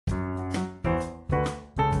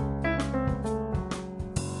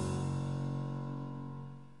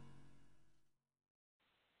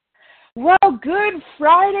Well, good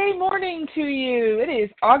Friday morning to you. It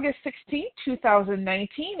is August 16th,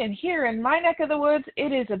 2019, and here in my neck of the woods,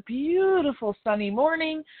 it is a beautiful sunny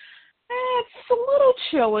morning. It's a little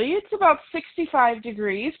chilly. It's about 65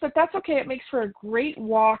 degrees, but that's okay. It makes for a great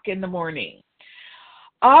walk in the morning.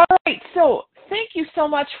 All right, so thank you so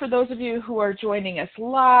much for those of you who are joining us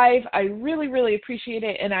live. I really, really appreciate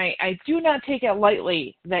it, and I do not take it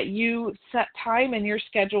lightly that you set time in your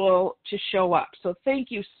schedule to show up. So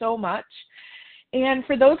thank you so much. And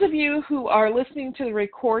for those of you who are listening to the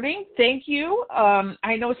recording, thank you.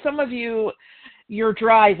 I know some of you, you're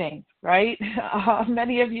driving, right?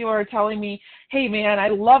 Many of you are telling me, hey, man, I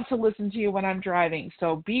love to listen to you when I'm driving.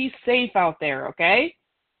 So be safe out there, okay?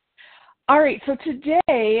 All right, so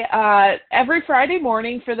today, every Friday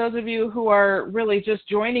morning, for those of you who are really just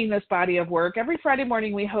joining this body of work, every Friday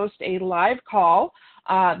morning we host a live call.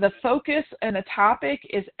 The focus and the topic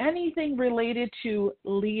is anything related to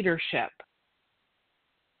leadership.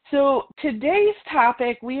 So today's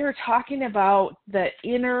topic, we are talking about the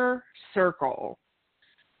inner circle.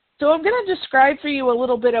 So I'm going to describe for you a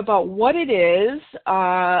little bit about what it is,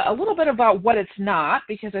 a little bit about what it's not,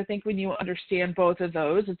 because I think when you understand both of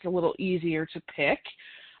those, it's a little easier to pick.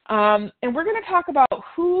 And we're going to talk about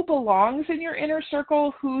who belongs in your inner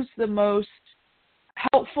circle, who's the most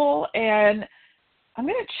helpful, and I'm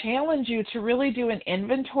going to challenge you to really do an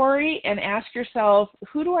inventory and ask yourself,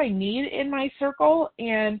 who do I need in my circle,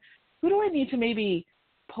 and who do I need to maybe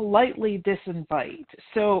politely disinvite?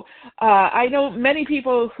 So I know many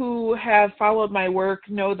people who have followed my work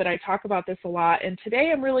know that I talk about this a lot, and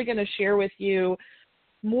today I'm really going to share with you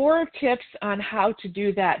more tips on how to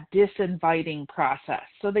do that disinviting process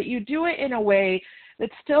so that you do it in a way that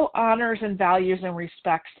still honors and values and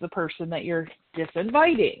respects the person that you're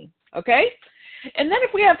disinviting, okay? And then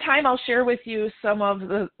if we have time, I'll share with you some of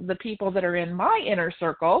the people that are in my inner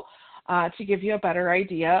circle to give you a better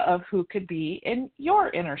idea of who could be in your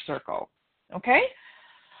inner circle, okay?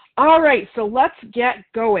 All right, so let's get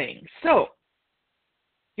going. So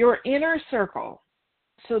your inner circle.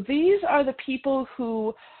 So these are the people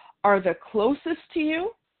who are the closest to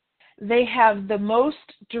you. They have the most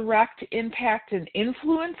direct impact and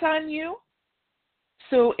influence on you.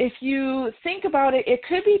 So if you think about it, it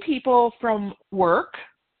could be people from work,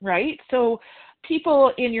 right? So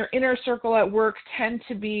people in your inner circle at work tend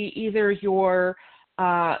to be either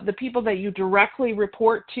the people that you directly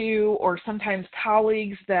report to, or sometimes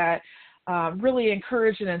colleagues that really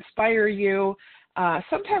encourage and inspire you.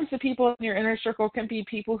 Sometimes the people in your inner circle can be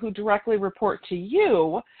people who directly report to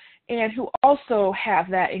you and who also have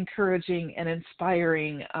that encouraging and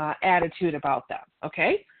inspiring attitude about them,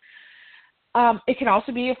 okay? It can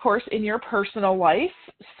also be, of course, in your personal life.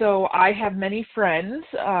 So I have many friends.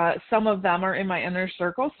 Some of them are in my inner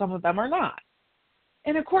circle. Some of them are not.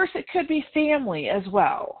 And, of course, it could be family as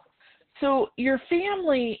well. So your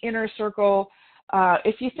family inner circle,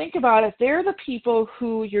 if you think about it, they're the people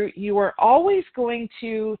who you are always going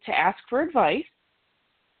to ask for advice.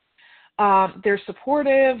 They're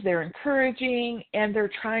supportive, they're encouraging, and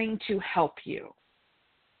they're trying to help you.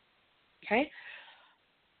 Okay?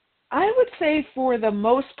 I would say for the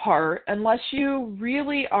most part, unless you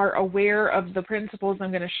really are aware of the principles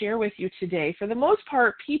I'm going to share with you today, for the most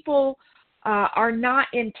part, people are not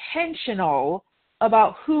intentional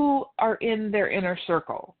about who are in their inner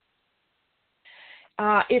circle.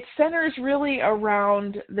 It centers really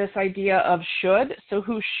around this idea of should, so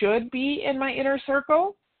who should be in my inner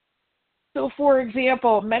circle. So, for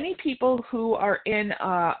example, many people who are in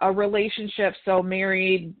a relationship, so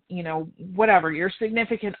married, whatever, your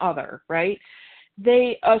significant other, right?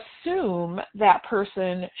 They assume that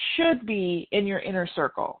person should be in your inner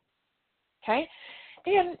circle, okay?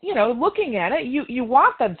 And, looking at it, you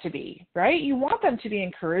want them to be, right? You want them to be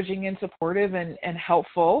encouraging and supportive and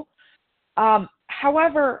helpful.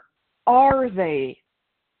 However, are they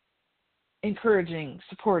encouraging,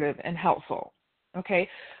 supportive, and helpful? Okay,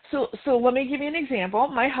 so let me give you an example.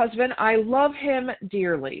 My husband, I love him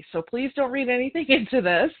dearly, so please don't read anything into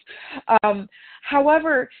this.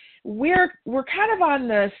 However, we're kind of on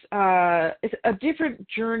this a different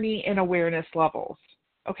journey in awareness levels.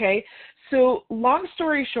 Okay, so long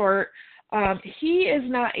story short, he is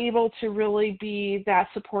not able to really be that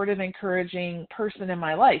supportive, encouraging person in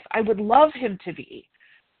my life. I would love him to be.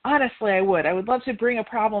 Honestly, I would. I would love to bring a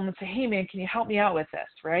problem and say, hey, man, can you help me out with this,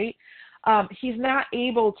 right? He's not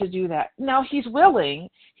able to do that. Now, he's willing.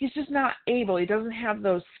 He's just not able. He doesn't have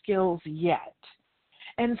those skills yet.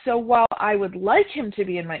 And so while I would like him to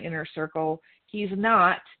be in my inner circle, he's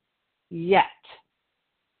not yet.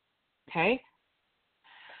 Okay?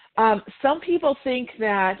 Some people think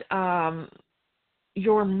that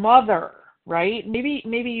your mother, right? Maybe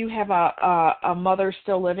you have a mother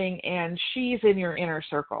still living and she's in your inner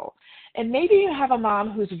circle. And maybe you have a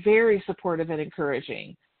mom who's very supportive and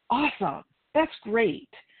encouraging. Awesome. That's great.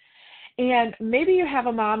 And maybe you have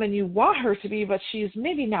a mom and you want her to be, but she's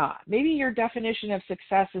maybe not. Maybe your definition of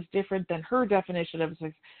success is different than her definition of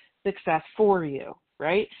success for you,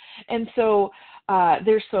 right? And so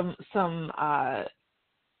there's some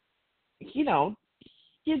you know,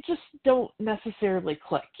 you just don't necessarily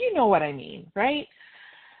click. You know what I mean, right?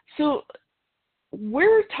 So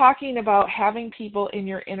we're talking about having people in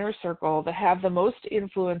your inner circle that have the most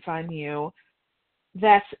influence on you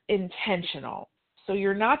that's intentional. So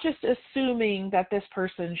you're not just assuming that this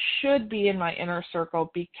person should be in my inner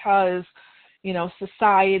circle because,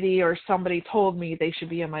 society or somebody told me they should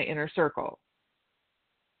be in my inner circle.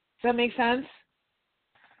 Does that make sense?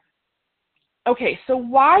 Okay, so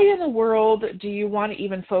why in the world do you want to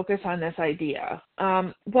even focus on this idea?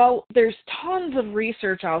 Well, there's tons of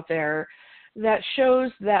research out there that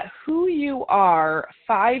shows that who you are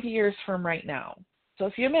 5 years from right now. So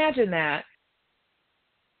if you imagine that,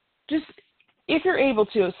 just if you're able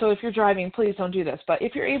to, so if you're driving, please don't do this, but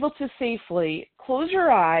if you're able to safely close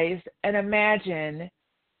your eyes and imagine,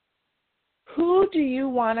 who do you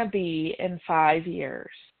want to be in 5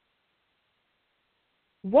 years?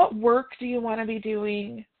 What work do you want to be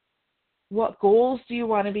doing? What goals do you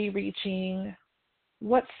want to be reaching?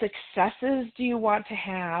 What successes do you want to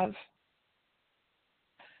have?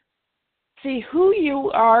 See, who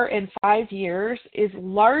you are in 5 years is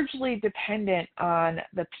largely dependent on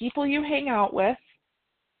the people you hang out with,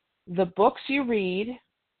 the books you read,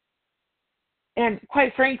 and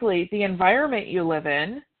quite frankly, the environment you live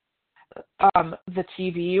in, the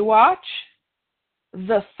TV you watch,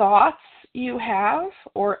 the thoughts you have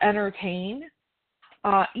or entertain,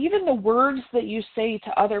 even the words that you say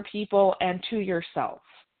to other people and to yourself.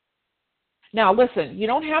 Now, listen, you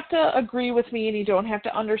don't have to agree with me and you don't have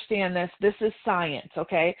to understand this. This is science,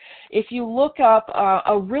 okay? If you look up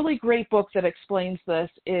a really great book that explains this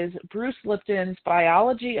is Bruce Lipton's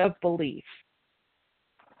Biology of Belief.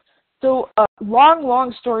 So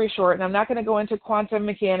long story short, and I'm not going to go into quantum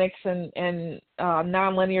mechanics and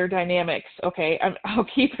nonlinear dynamics, okay? I'll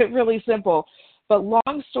keep it really simple. But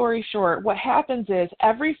long story short, what happens is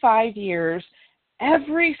every 5 years,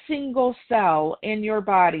 every single cell in your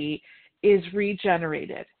body is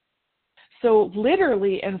regenerated. So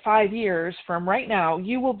literally in 5 years from right now,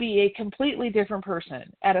 you will be a completely different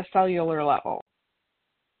person at a cellular level,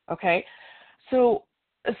 okay? So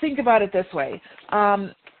think about it this way.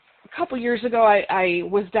 A couple years ago, I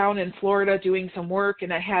was down in Florida doing some work,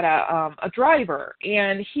 and I had a driver,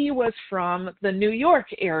 and he was from the New York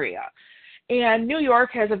area. And New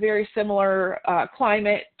York has a very similar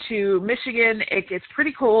climate to Michigan. It gets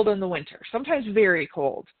pretty cold in the winter, sometimes very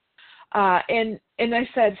cold. And I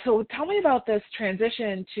said, so tell me about this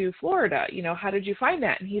transition to Florida. How did you find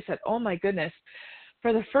that? And he said, oh my goodness.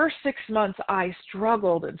 For the first 6 months, I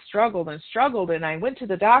struggled and struggled and struggled, and I went to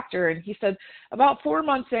the doctor, and he said about 4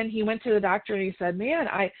 months in, he went to the doctor, and he said, man,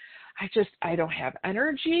 I don't have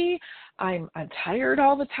energy. I'm tired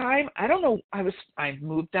all the time. I don't know. I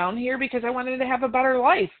moved down here because I wanted to have a better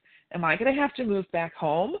life. Am I going to have to move back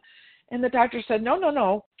home? And the doctor said,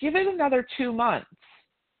 no. Give it another 2 months,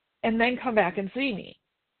 and then come back and see me.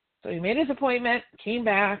 So he made his appointment, came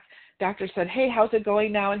back. Doctor said, hey, how's it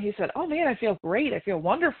going now? And he said, oh, man, I feel great. I feel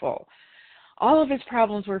wonderful. All of his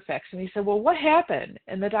problems were fixed. And he said, well, what happened?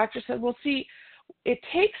 And the doctor said, well, see, it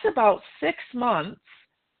takes about 6 months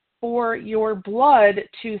for your blood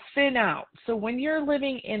to thin out. So when you're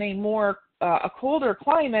living in a colder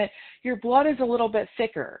climate, your blood is a little bit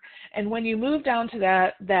thicker. And when you move down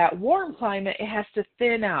to that warm climate, it has to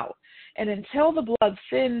thin out. And until the blood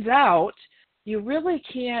thins out, you really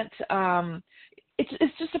can't,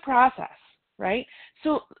 it's just a process, right?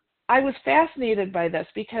 So I was fascinated by this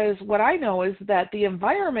because what I know is that the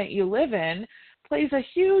environment you live in plays a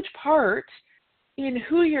huge part in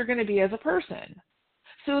who you're going to be as a person.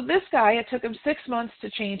 So this guy, it took him 6 months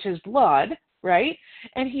to change his blood, right?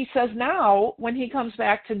 And he says now when he comes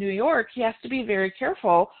back to New York, he has to be very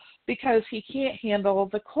careful because he can't handle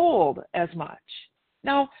the cold as much.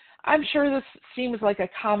 Now, I'm sure this seems like a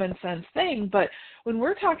common sense thing, but when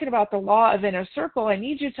we're talking about the law of inner circle, I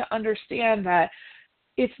need you to understand that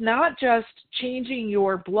it's not just changing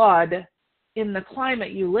your blood in the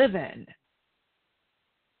climate you live in.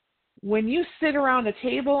 When you sit around a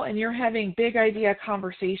table and you're having big idea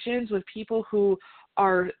conversations with people who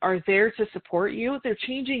are there to support you, they're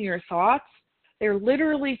changing your thoughts. They're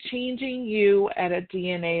literally changing you at a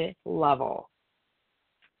DNA level.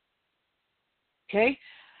 Okay?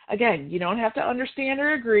 Again, you don't have to understand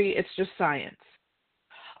or agree. It's just science.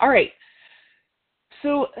 All right.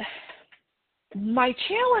 So my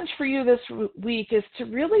challenge for you this week is to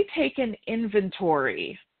really take an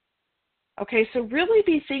inventory. Okay, so really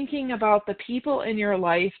be thinking about the people in your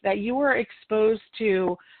life that you are exposed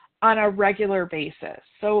to on a regular basis.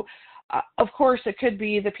 So, of course, it could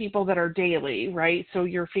be the people that are daily, right? So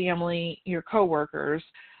your family, your coworkers,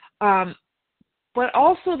 but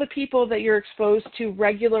also the people that you're exposed to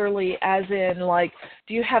regularly, as in, like,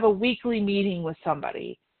 do you have a weekly meeting with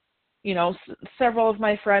somebody? You know, several of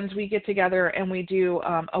my friends, we get together and we do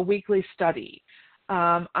a weekly study.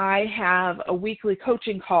 I have a weekly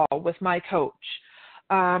coaching call with my coach.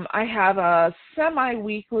 I have a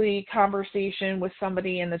semi-weekly conversation with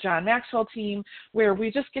somebody in the John Maxwell team where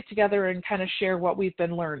we just get together and kind of share what we've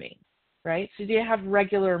been learning, right? So do you have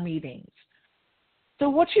regular meetings? So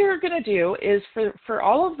what you're going to do is for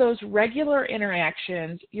all of those regular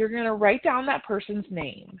interactions, you're going to write down that person's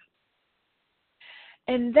name.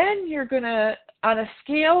 And then you're going to, on a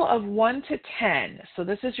scale of 1 to 10, so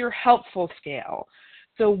this is your helpful scale,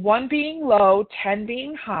 so 1 being low, 10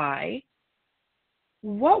 being high,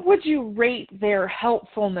 what would you rate their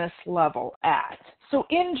helpfulness level at? So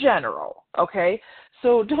in general, okay?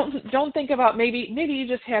 So don't think about maybe you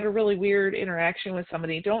just had a really weird interaction with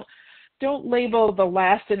somebody. Don't label the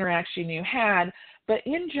last interaction you had, but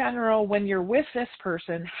in general, when you're with this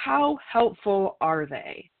person, how helpful are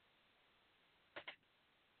they?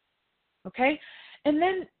 Okay? And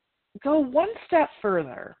then go one step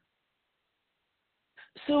further.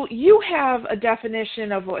 So you have a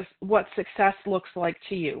definition of what success looks like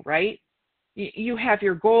to you, right? You have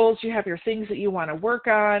your goals, you have your things that you want to work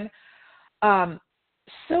on.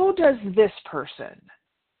 So does this person.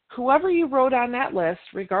 Whoever you wrote on that list,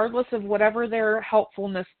 regardless of whatever their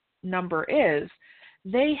helpfulness number is,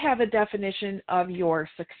 they have a definition of your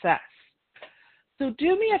success. So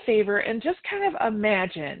do me a favor and just kind of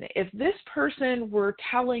imagine if this person were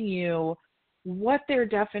telling you what their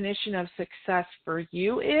definition of success for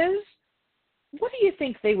you is, what do you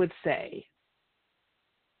think they would say?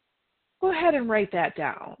 Go ahead and write that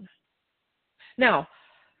down. Now,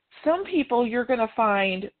 some people you're going to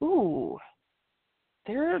find,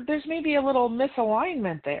 there's maybe a little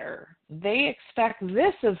misalignment there. They expect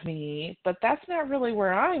this of me, but that's not really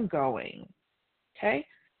where I'm going. Okay?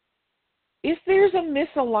 If there's a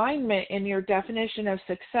misalignment in your definition of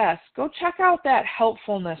success, go check out that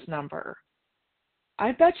helpfulness number.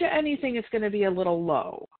 I bet you anything it's going to be a little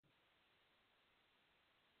low.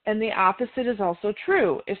 And the opposite is also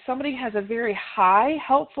true. If somebody has a very high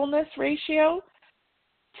helpfulness ratio,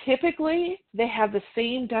 typically they have the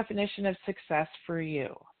same definition of success for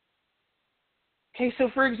you. Okay, so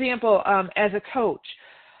for example, as a coach,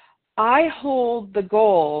 I hold the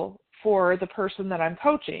goal for the person that I'm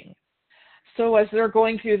coaching. So as they're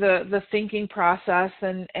going through the thinking process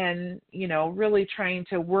and really trying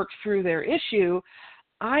to work through their issue,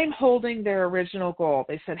 I'm holding their original goal.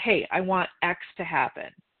 They said, hey, I want X to happen.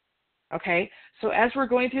 Okay, so as we're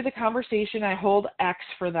going through the conversation, I hold X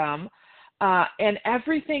for them. And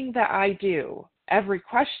everything that I do, every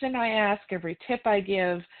question I ask, every tip I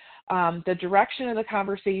give, the direction of the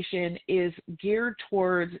conversation is geared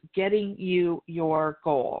towards getting you your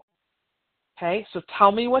goal. Okay, so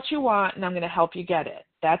tell me what you want and I'm going to help you get it.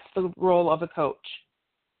 That's the role of a coach.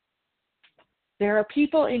 There are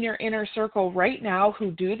people in your inner circle right now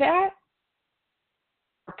who do that.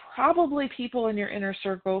 There are probably people in your inner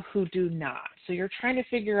circle who do not. So you're trying to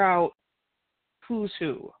figure out who's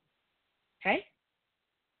who. Okay?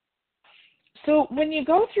 So when you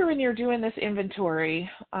go through and you're doing this inventory,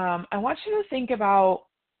 I want you to think about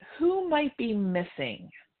who might be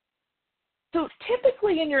missing. So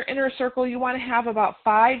typically in your inner circle, you want to have about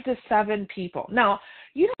 5 to 7 people. Now,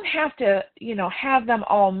 you don't have to, have them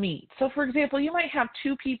all meet. So for example, you might have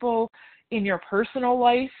 2 people in your personal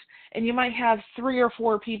life, and you might have 3 or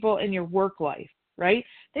 4 people in your work life, right?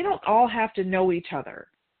 They don't all have to know each other.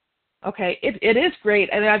 Okay, it is great,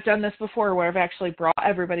 and I've done this before where I've actually brought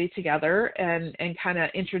everybody together and kind of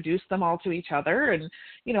introduced them all to each other, and,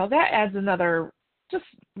 that adds another just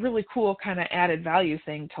really cool kind of added value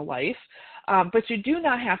thing to life. But you do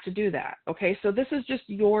not have to do that, okay? So this is just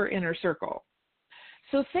your inner circle.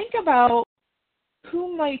 So think about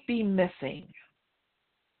who might be missing.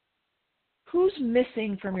 Who's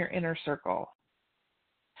missing from your inner circle?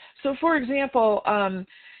 So for example,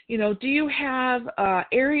 do you have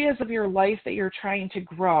areas of your life that you're trying to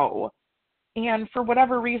grow? And for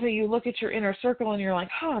whatever reason, you look at your inner circle and you're like,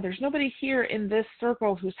 there's nobody here in this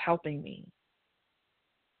circle who's helping me.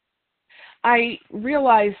 I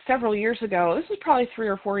realized several years ago, this was probably 3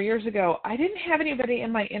 or 4 years ago, I didn't have anybody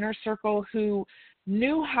in my inner circle who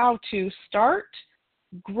knew how to start,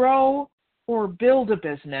 grow, or build a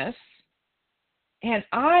business. And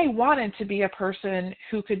I wanted to be a person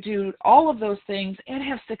who could do all of those things and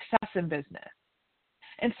have success in business.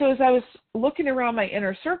 And so as I was looking around my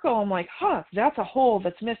inner circle, I'm like, that's a hole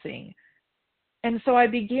that's missing. And so I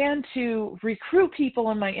began to recruit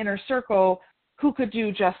people in my inner circle who could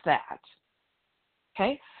do just that.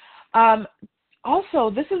 Okay? Also,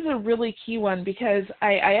 this is a really key one because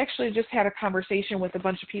I actually just had a conversation with a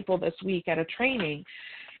bunch of people this week at a training,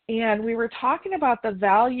 and we were talking about the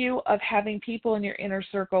value of having people in your inner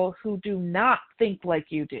circle who do not think like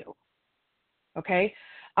you do. Okay?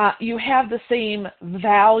 You have the same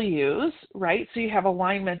values, right? So you have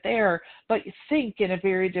alignment there, but you think in a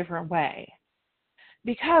very different way.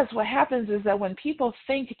 Because what happens is that when people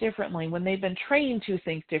think differently, when they've been trained to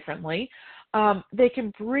think differently, they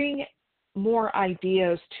can bring more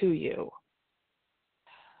ideas to you.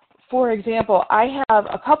 For example, I have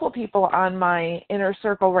a couple people on my inner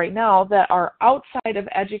circle right now that are outside of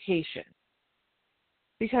education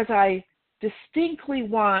because I distinctly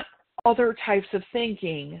want other types of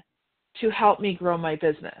thinking to help me grow my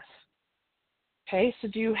business. Okay, so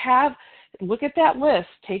look at that list,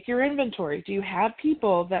 take your inventory. Do you have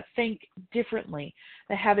people that think differently,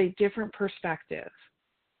 that have a different perspective?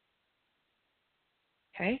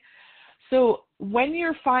 Okay, so when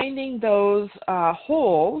you're finding those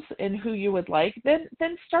holes in who you would like, then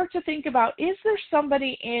start to think about, is there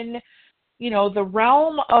somebody in the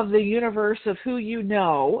realm of the universe of who you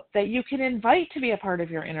know that you can invite to be a part of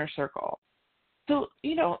your inner circle? So,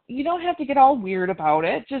 you don't have to get all weird about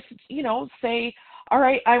it. Just, say, all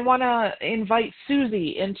right, I want to invite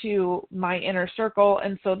Susie into my inner circle,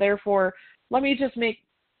 and so therefore, let me just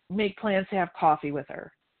make plans to have coffee with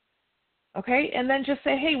her. Okay? And then just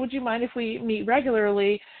say, hey, would you mind if we meet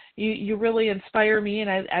regularly? You really inspire me, and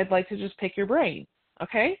I'd like to just pick your brain.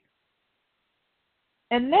 Okay?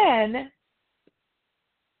 And then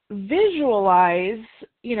visualize,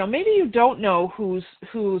 maybe you don't know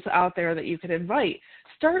who's out there that you could invite.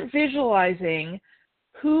 Start visualizing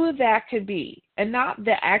who that could be, and not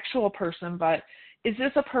the actual person, but is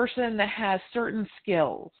this a person that has certain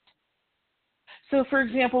skills? So, for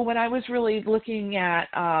example, when I was really looking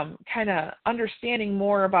at kind of understanding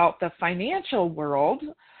more about the financial world,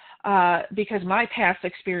 because my past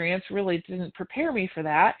experience really didn't prepare me for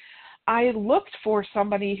that, I looked for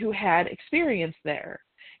somebody who had experience there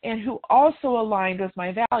and who also aligned with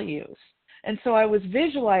my values. And so I was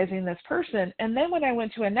visualizing this person, and then when I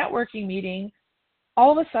went to a networking meeting,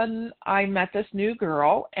 all of a sudden I met this new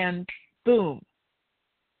girl, and boom,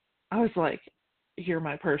 I was like, you're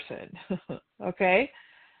my person. Okay?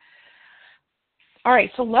 All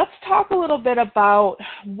right, so let's talk a little bit about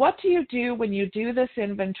what do you do when you do this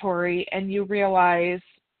inventory and you realize,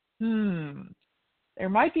 there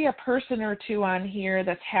might be a person or two on here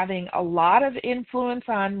that's having a lot of influence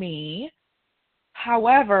on me.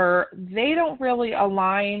 However, they don't really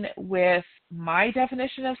align with my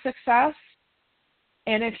definition of success.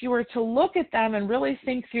 And if you were to look at them and really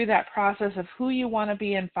think through that process of who you want to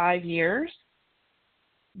be in 5 years,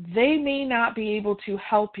 they may not be able to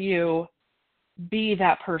help you be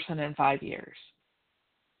that person in 5 years.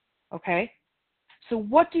 Okay? So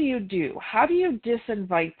what do you do? How do you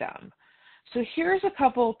disinvite them? So here's a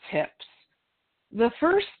couple tips. The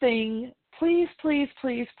first thing, please, please,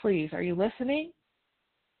 please, please, are you listening?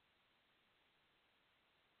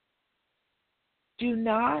 Do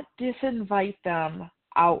not disinvite them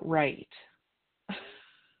outright.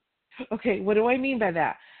 Okay, what do I mean by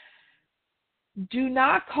that? Do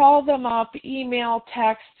not call them up, email,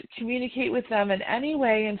 text, communicate with them in any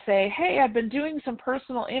way and say, hey, I've been doing some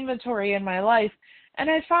personal inventory in my life, and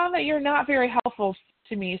I found that you're not very helpful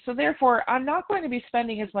to me, so therefore I'm not going to be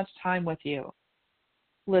spending as much time with you.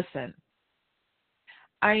 Listen,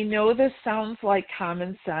 I know this sounds like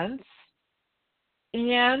common sense,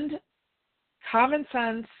 and common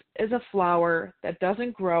sense is a flower that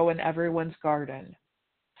doesn't grow in everyone's garden.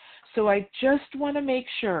 So I just want to make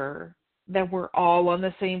sure that we're all on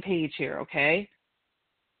the same page here, okay?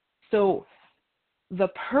 So the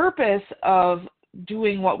purpose of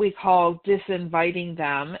doing what we call disinviting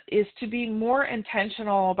them is to be more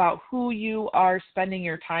intentional about who you are spending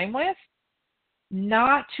your time with,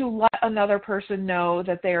 not to let another person know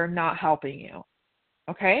that they are not helping you,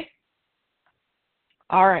 okay?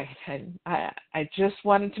 All right, I just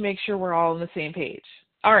wanted to make sure we're all on the same page.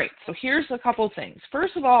 All right, so here's a couple things.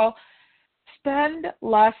 First of all, spend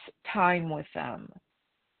less time with them,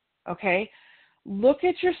 okay? Look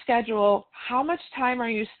at your schedule. How much time are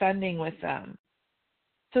you spending with them?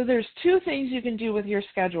 So there's two things you can do with your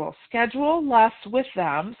schedule. Schedule less with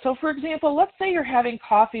them. So for example, let's say you're having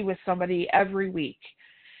coffee with somebody every week.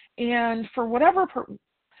 And for whatever,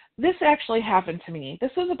 this actually happened to me.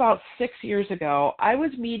 This was about 6 years ago. I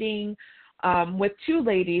was meeting with two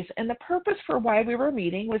ladies, and the purpose for why we were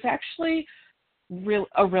meeting was actually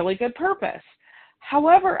a really good purpose.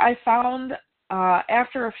 However, I found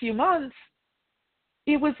after a few months,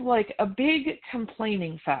 it was like a big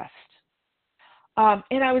complaining fest.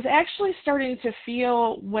 And I was actually starting to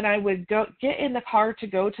feel when I would get in the car to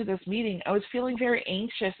go to this meeting, I was feeling very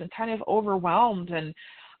anxious and kind of overwhelmed and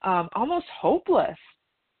almost hopeless.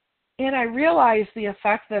 And I realized the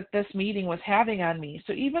effect that this meeting was having on me.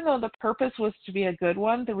 So even though the purpose was to be a good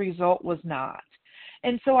one, the result was not.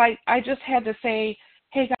 And so I just had to say,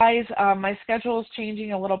 hey guys, my schedule is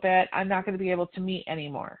changing a little bit. I'm not going to be able to meet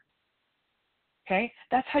anymore. Okay?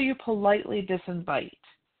 That's how you politely disinvite.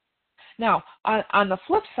 Now, on the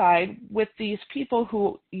flip side, with these people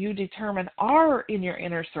who you determine are in your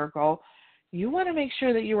inner circle, you want to make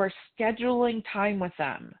sure that you are scheduling time with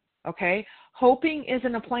them, okay? Hoping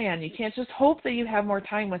isn't a plan. You can't just hope that you have more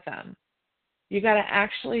time with them. You got to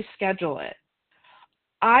actually schedule it.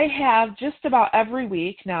 I have just about every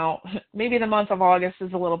week, now maybe the month of August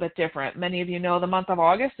is a little bit different. Many of you know the month of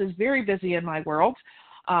August is very busy in my world.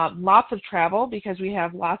 Lots of travel because we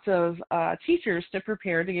have lots of teachers to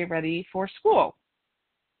prepare to get ready for school.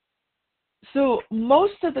 So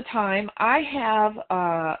most of the time I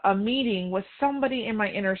have a meeting with somebody in my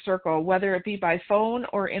inner circle, whether it be by phone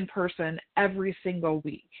or in person, every single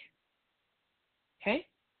week. Okay?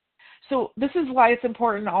 So this is why it's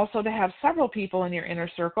important also to have several people in your inner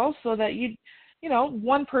circle so that you know,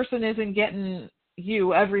 one person isn't getting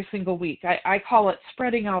you every single week. I call it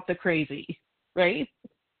spreading out the crazy, right?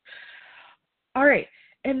 All right.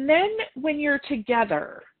 And then when you're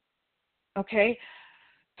together, okay,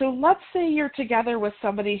 so let's say you're together with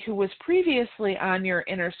somebody who was previously on your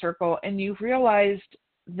inner circle and you've realized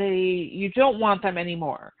you don't want them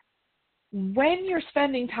anymore. When you're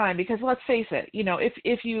spending time, because let's face it, you know,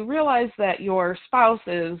 if you realize that your spouse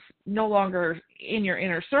is no longer in your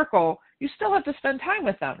inner circle, you still have to spend time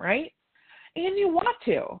with them, right? And you want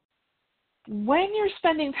to. When you're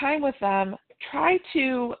spending time with them, try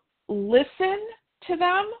to listen to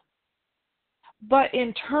them, but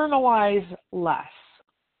internalize less.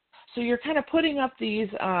 So you're kind of putting up these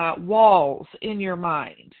walls in your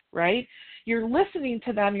mind, right? You're listening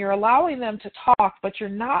to them, you're allowing them to talk, but you're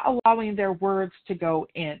not allowing their words to go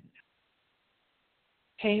in.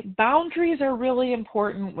 Okay, boundaries are really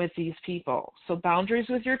important with these people. So boundaries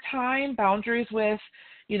with your time, boundaries with,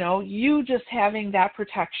 you know, you just having that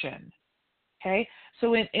protection. Okay,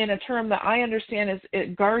 so in a term that I understand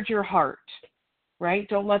is guard your heart, right?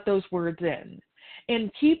 Don't let those words in.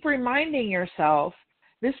 And keep reminding yourself,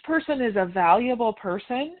 this person is a valuable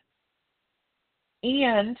person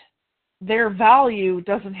and their value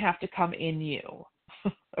doesn't have to come in you,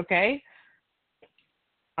 okay?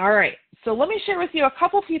 All right, so let me share with you a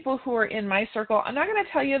couple people who are in my circle. I'm not going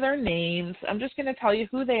to tell you their names. I'm just going to tell you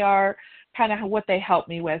who they are, kind of what they help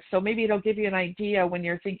me with. So maybe it'll give you an idea when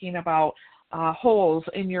you're thinking about holes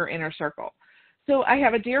in your inner circle. So I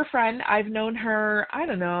have a dear friend. I've known her, I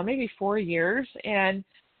don't know, maybe 4 years, and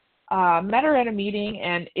met her at a meeting,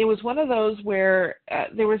 and it was one of those where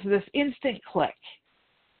there was this instant click.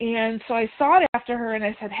 And so I sought after her and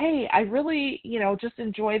I said, hey, I really, you know, just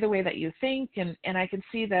enjoy the way that you think, and I can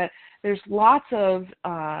see that there's lots of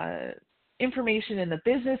information in the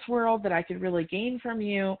business world that I could really gain from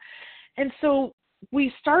you. And so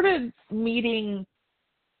we started meeting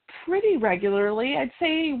pretty regularly, I'd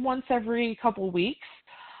say once every couple weeks.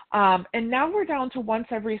 And now we're down to once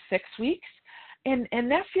every 6 weeks. And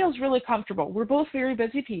that feels really comfortable. We're both very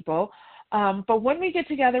busy people. But when we get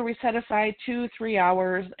together, we set aside 2-3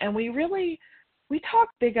 hours and we talk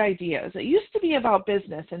big ideas. It used to be about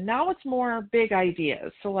business and now it's more big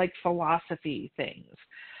ideas. So like philosophy things.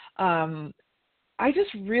 I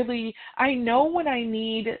know when I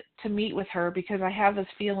need to meet with her because I have this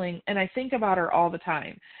feeling and I think about her all the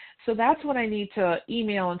time. So that's when I need to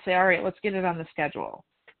email and say, all right, let's get it on the schedule.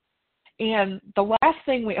 And the last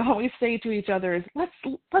thing we always say to each other is, let's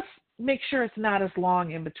make sure it's not as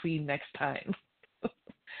long in between next time.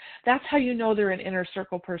 That's how you know they're an inner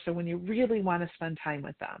circle person, when you really want to spend time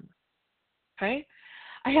with them. Okay?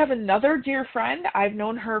 I have another dear friend. I've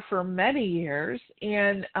known her for many years,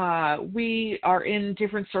 and we are in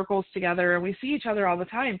different circles together, and we see each other all the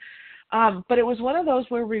time. But it was one of those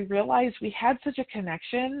where we realized we had such a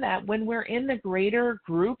connection that when we're in the greater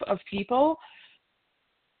group of people,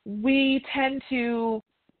 we tend to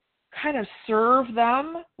kind of serve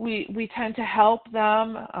them. We tend to help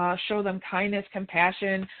them, show them kindness,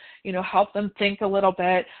 compassion, help them think a little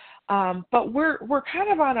bit. But we're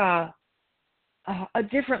kind of on a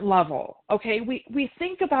different level. Okay, we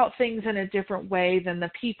think about things in a different way than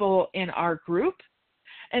the people in our group.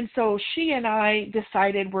 And so she and I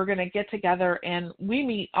decided we're going to get together, and we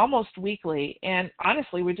meet almost weekly. And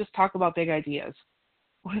honestly, we just talk about big ideas,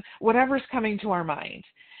 whatever's coming to our mind.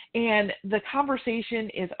 And the conversation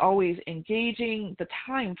is always engaging. The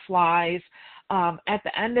time flies. At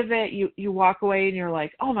the end of it, you walk away and you're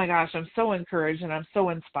like, oh my gosh, I'm so encouraged and I'm so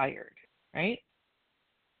inspired, right?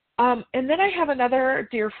 And then I have another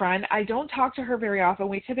dear friend. I don't talk to her very often.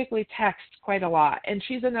 We typically text quite a lot. And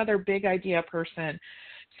she's another big idea person.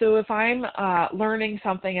 So if I'm learning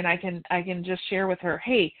something and I can just share with her,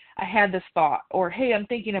 hey, I had this thought, or hey, I'm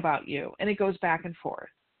thinking about you, and it goes back and forth.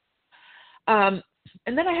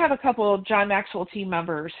 And then I have a couple of John Maxwell team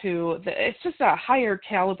members it's just a higher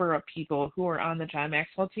caliber of people who are on the John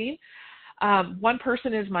Maxwell team. One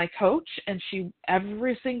person is my coach, and she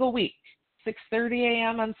every single week, 6:30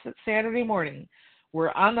 a.m. on Saturday morning,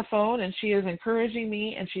 we're on the phone, and she is encouraging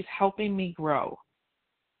me, and she's helping me grow.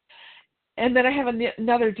 And then I have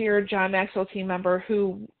another dear John Maxwell team member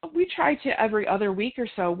who we try to every other week or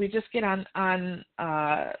so. We just get on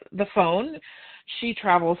the phone. She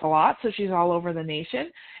travels a lot, so she's all over the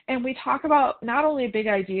nation. And we talk about not only big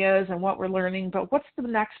ideas and what we're learning, but what's the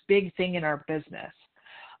next big thing in our business.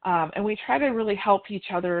 And we try to really help each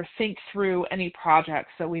other think through any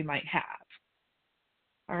projects that we might have.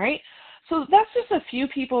 All right? So that's just a few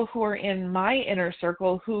people who are in my inner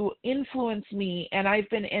circle who influence me, and I've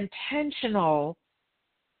been intentional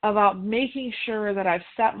about making sure that I've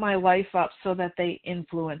set my life up so that they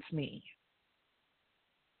influence me.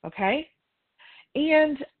 Okay?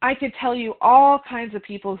 And I could tell you all kinds of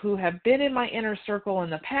people who have been in my inner circle in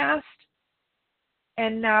the past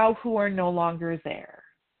and now who are no longer there.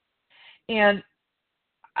 And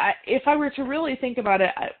if I were to really think about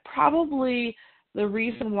it, probably the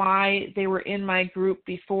reason why they were in my group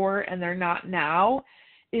before and they're not now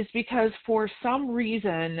is because for some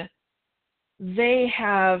reason they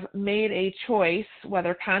have made a choice,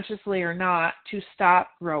 whether consciously or not, to stop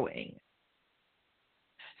growing.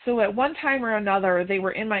 So at one time or another, they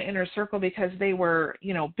were in my inner circle because they were,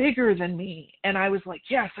 bigger than me. And I was like,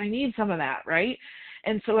 yes, I need some of that, right?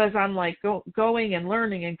 And so as I'm like going and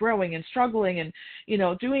learning and growing and struggling and,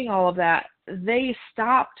 doing all of that, they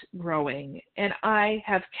stopped growing and I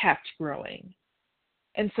have kept growing.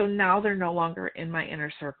 And so now they're no longer in my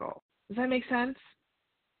inner circle. Does that make sense?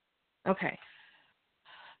 Okay.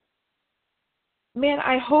 Man,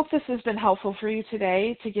 I hope this has been helpful for you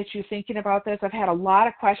today to get you thinking about this. I've had a lot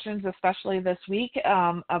of questions, especially this week,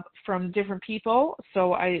 from different people.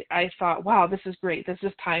 So I thought, wow, this is great. This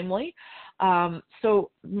is timely.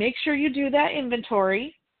 So make sure you do that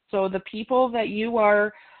inventory. So the people that you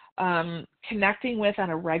are connecting with on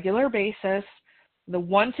a regular basis, the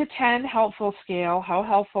 1 to 10 helpful scale, how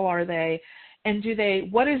helpful are they? And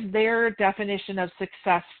what is their definition of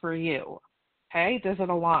success for you? Okay, does it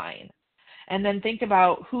align? And then think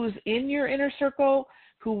about who's in your inner circle,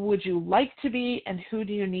 who would you like to be, and who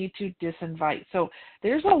do you need to disinvite. So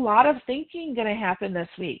there's a lot of thinking going to happen this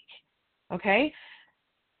week, okay?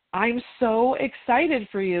 I'm so excited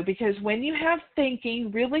for you because when you have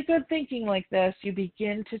thinking, really good thinking like this, you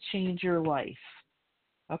begin to change your life,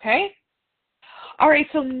 okay? All right,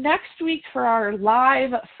 so next week for our live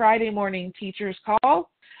Friday morning teachers call,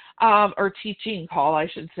 or teaching call, I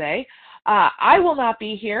should say, I will not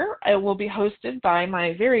be here. It will be hosted by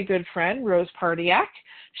my very good friend, Rose Pardiak.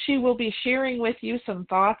 She will be sharing with you some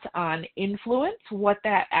thoughts on influence, what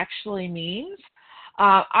that actually means.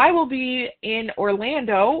 I will be in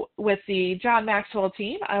Orlando with the John Maxwell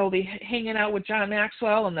team. I will be hanging out with John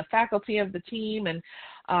Maxwell and the faculty of the team and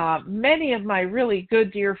many of my really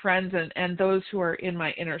good dear friends and those who are in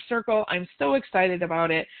my inner circle. I'm so excited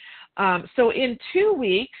about it. So in 2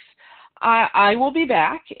 weeks, I will be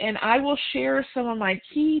back, and I will share some of my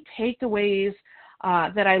key takeaways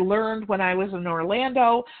that I learned when I was in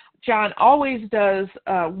Orlando. John always does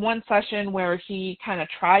one session where he kind of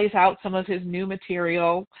tries out some of his new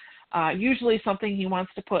material, usually something he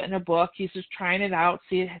wants to put in a book. He's just trying it out,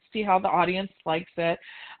 see how the audience likes it.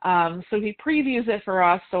 So he previews it for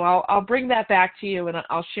us, so I'll bring that back to you, and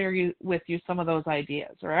I'll share with you some of those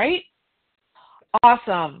ideas, all right?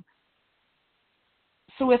 Awesome.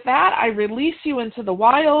 So with that, I release you into the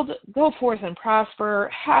wild. Go forth and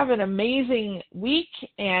prosper. Have an amazing week,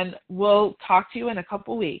 and we'll talk to you in a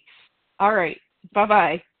couple weeks. All right.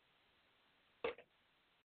 Bye-bye.